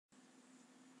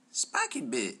Spikey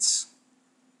Bits.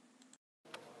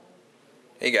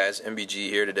 Hey guys, MBG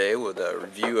here today with a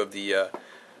review of the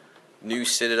new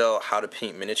Citadel How to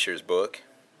Paint Miniatures book.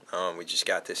 We just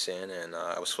got this in, and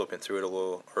I was flipping through it a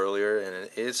little earlier, and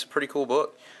it's a pretty cool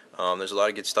book. There's a lot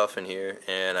of good stuff in here,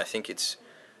 and I think it's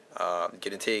going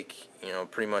to take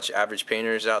pretty much average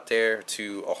painters out there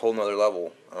to a whole nother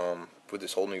level with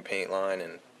this whole new paint line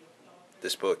and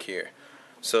this book here.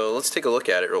 So let's take a look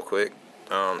at it real quick.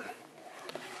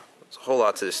 There's a whole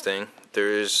lot to this thing.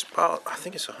 There's about, I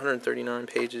think it's 139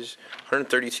 pages,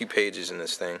 132 pages in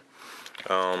this thing.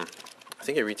 I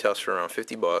think it retails for around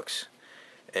 $50.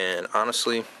 And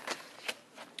honestly,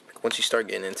 once you start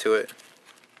getting into it,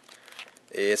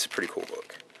 it's a pretty cool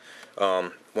book.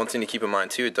 One thing to keep in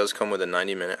mind too, it does come with a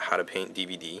 90-minute How to Paint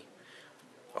DVD,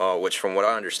 which from what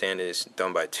I understand is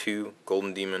done by 2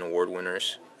 Golden Demon Award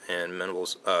winners and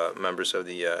members of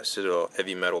the Citadel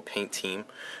Heavy Metal Paint team.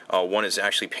 One is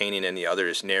actually painting and the other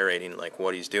is narrating like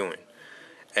what he's doing.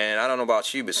 And I don't know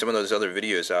about you, but some of those other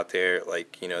videos out there,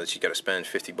 like that you got to spend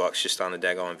 $50 just on the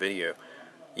daggone video,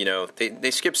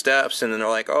 they skip steps and then they're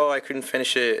like, oh, I couldn't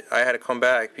finish it, I had to come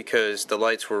back because the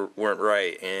lights weren't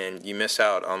right, and you miss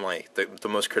out on like the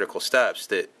most critical steps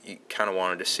that you kind of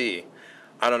wanted to see.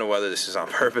 I don't know whether this is on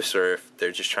purpose or if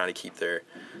they're just trying to keep their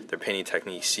painting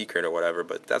technique secret or whatever,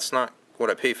 but that's not what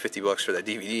I paid $50 for that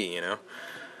DVD,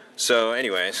 So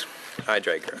anyways, I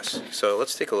digress. So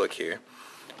let's take a look here.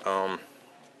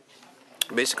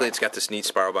 Basically it's got this neat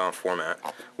spiral bound format,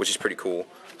 which is pretty cool.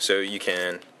 So you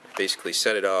can basically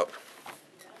set it up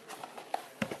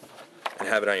and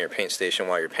have it on your paint station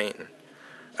while you're painting.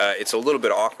 It's a little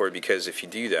bit awkward because if you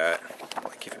do that,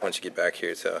 like once you get back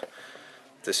here to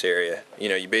this area,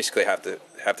 you basically have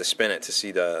to spin it to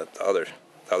see the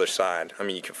other side. I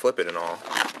mean, you can flip it and all,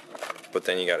 but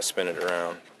then you got to spin it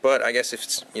around. But I guess if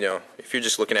it's if you're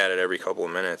just looking at it every couple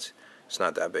of minutes, it's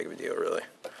not that big of a deal, really.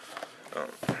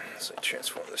 So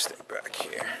transform this thing back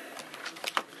here.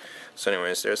 So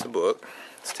anyways, there's the book.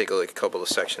 Let's take a look at a couple of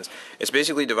sections. It's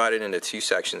basically divided into 2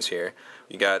 sections here.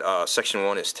 You got section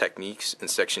 1 is techniques, and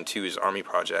section 2 is army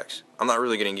projects. I'm not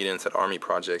really going to get into the army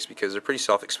projects because they're pretty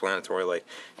self-explanatory. Like,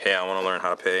 hey, I want to learn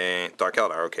how to paint Dark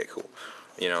Eldar. Okay, cool.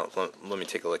 Let me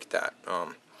take a look at that.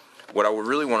 What I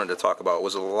really wanted to talk about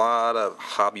was a lot of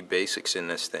hobby basics in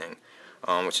this thing,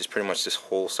 which is pretty much this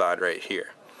whole side right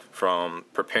here. From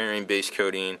preparing base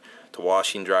coating to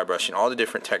washing, dry brushing, all the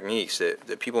different techniques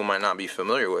that people might not be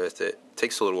familiar with, that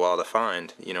takes a little while to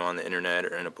find, on the internet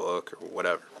or in a book or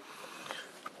whatever.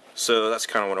 So that's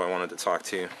kind of what I wanted to talk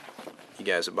to you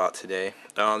guys about today.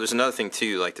 There's another thing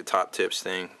too, like the top tips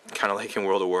thing, kind of like in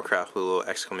World of Warcraft with a little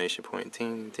exclamation point,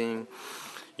 ding, ding.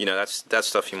 That's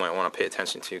stuff you might want to pay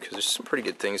attention to because there's some pretty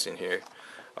good things in here.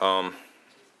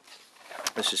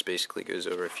 This just basically goes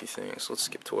over a few things. Let's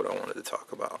skip to what I wanted to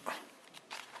talk about.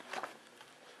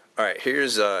 Alright,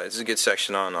 this is a good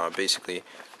section on basically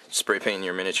spray painting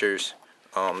your miniatures.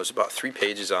 There's about 3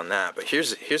 pages on that, but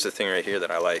here's the thing right here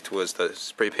that I liked was the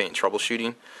spray paint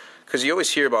troubleshooting. Because you always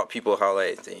hear about people how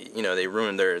they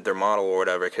ruined their model or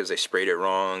whatever because they sprayed it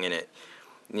wrong and it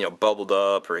bubbled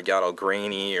up or it got all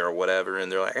grainy or whatever,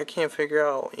 and they're like, I can't figure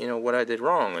out what I did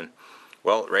wrong. And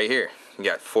well, right here you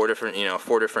got 4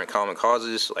 different common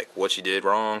causes, like what you did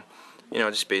wrong,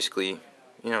 just basically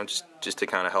just to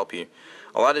kind of help you.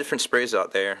 A lot of different sprays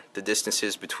out there, the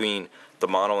distances between the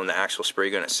model and the actual spray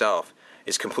gun itself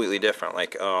is completely different.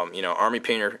 Like Army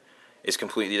Painter is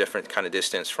completely different kind of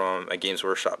distance from a Games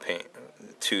Workshop paint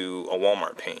to a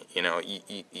Walmart paint.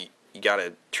 You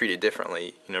gotta treat it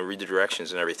differently, read the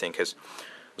directions and everything, because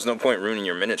there's no point ruining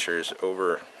your miniatures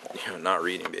over not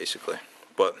reading, basically.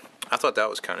 But I thought that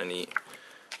was kind of neat.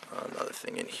 Another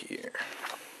thing in here,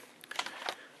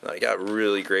 I got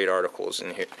really great articles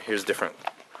in here. Here's different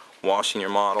washing your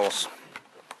models.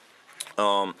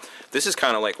 This is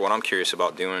kind of like what I'm curious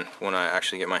about doing when I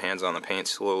actually get my hands on the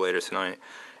paints a little later tonight,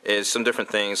 is some different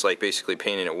things like basically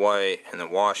painting it white and then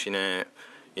washing it,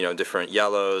 different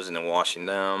yellows and then washing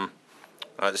them.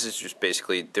 This is just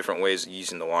basically different ways of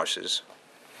using the washes.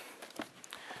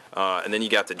 And then you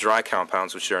got the dry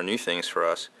compounds, which are new things for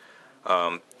us.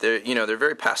 They're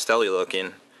very pastel-y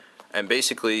looking, and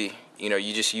basically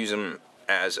you just use them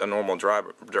as a normal dry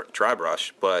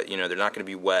brush, but they're not going to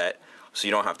be wet, so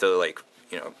you don't have to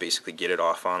basically get it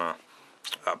off on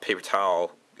a paper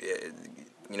towel.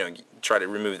 Try to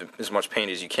remove as much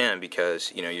paint as you can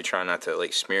because you're trying not to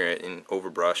smear it and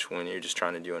overbrush when you're just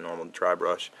trying to do a normal dry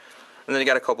brush. And then you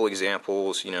got a couple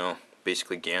examples,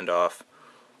 basically Gandalf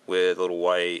with a little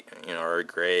white, or a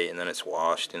gray, and then it's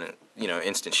washed and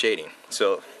instant shading.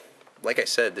 So like I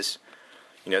said, this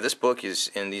You know, this book is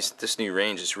in this new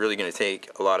range is really going to take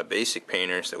a lot of basic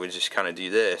painters that would just kind of do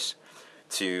this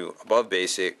to above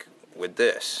basic with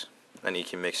this, and you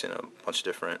can mix in a bunch of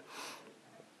different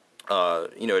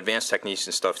you know, advanced techniques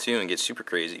and stuff too, and get super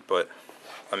crazy. But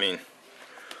I mean,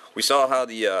 we saw how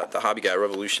the hobby got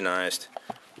revolutionized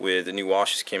with the new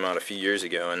washes came out a few years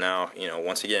ago, and now, you know,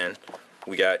 once again,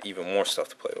 we got even more stuff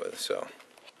to play with. So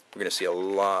we're gonna see a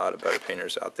lot of better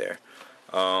painters out there.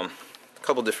 A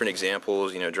couple different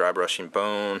examples, you know, dry brushing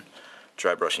bone,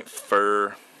 dry brushing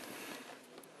fur.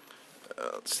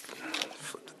 Let's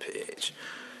flip the page.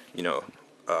 You know,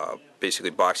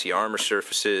 basically boxy armor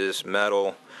surfaces,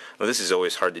 metal. Well, this is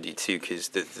always hard to do too, because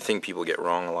the thing people get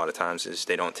wrong a lot of times is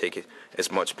they don't take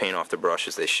as much paint off the brush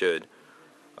as they should.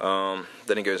 Then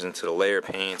it goes into the layer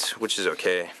paints, which is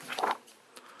okay.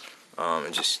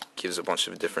 It just gives a bunch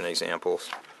of different examples.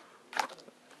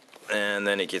 And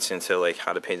then it gets into like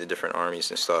how to paint the different armies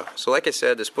and stuff. So like I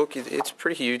said, this book, it's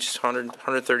pretty huge. It's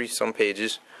 130 some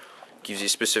pages. Gives you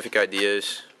specific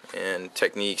ideas and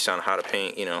techniques on how to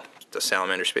paint, you know, the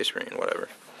Salamander, Space Marine, whatever.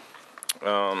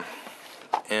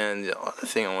 And the other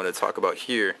thing I wanted to talk about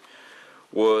here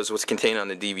was what's contained on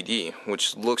the DVD,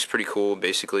 which looks pretty cool.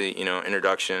 Basically, you know,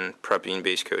 introduction, prepping,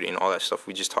 base coating, all that stuff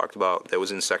we just talked about that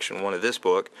was in section 1 of this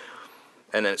book.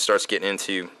 And then it starts getting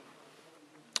into,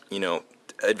 you know,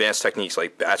 advanced techniques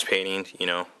like batch painting, you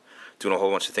know, doing a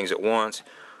whole bunch of things at once.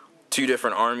 2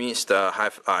 different armies, the High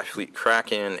Fleet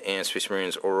Kraken and Space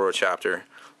Marines Aurora chapter.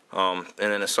 And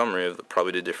then a summary of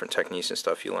probably the different techniques and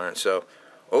stuff you learn. So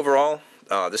overall,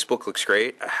 this book looks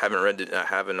great. I haven't read it, I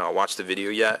haven't watched the video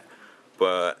yet,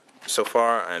 but so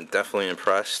far I'm definitely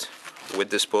impressed with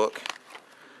this book,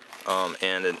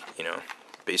 and you know,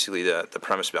 basically the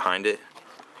premise behind it.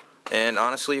 And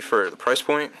honestly, for the price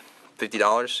point,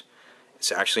 $50,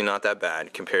 it's actually not that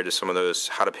bad compared to some of those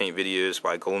how to paint videos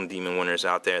by Golden Demon winners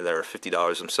out there that are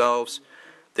 $50 themselves.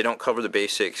 They don't cover the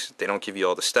basics, they don't give you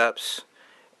all the steps,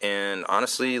 and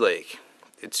honestly, like,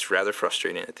 it's rather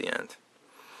frustrating at the end.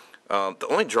 The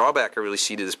only drawback I really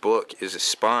see to this book is the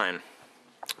spine.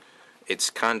 It's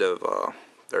kind of,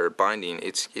 their binding,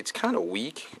 it's kind of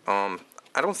weak. I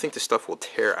don't think this stuff will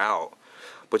tear out,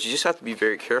 but you just have to be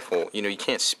very careful. You know, you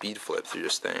can't speed flip through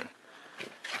this thing,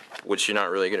 which you're not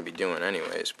really going to be doing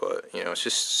anyways, but, you know, it's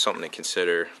just something to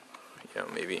consider, you know,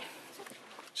 maybe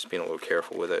just being a little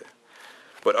careful with it.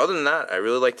 But other than that, I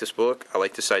really like this book. I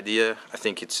like this idea. I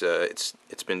think it's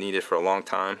been needed for a long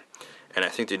time, and I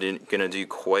think they're going to do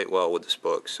quite well with this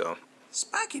book. So,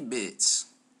 Spikey Bits.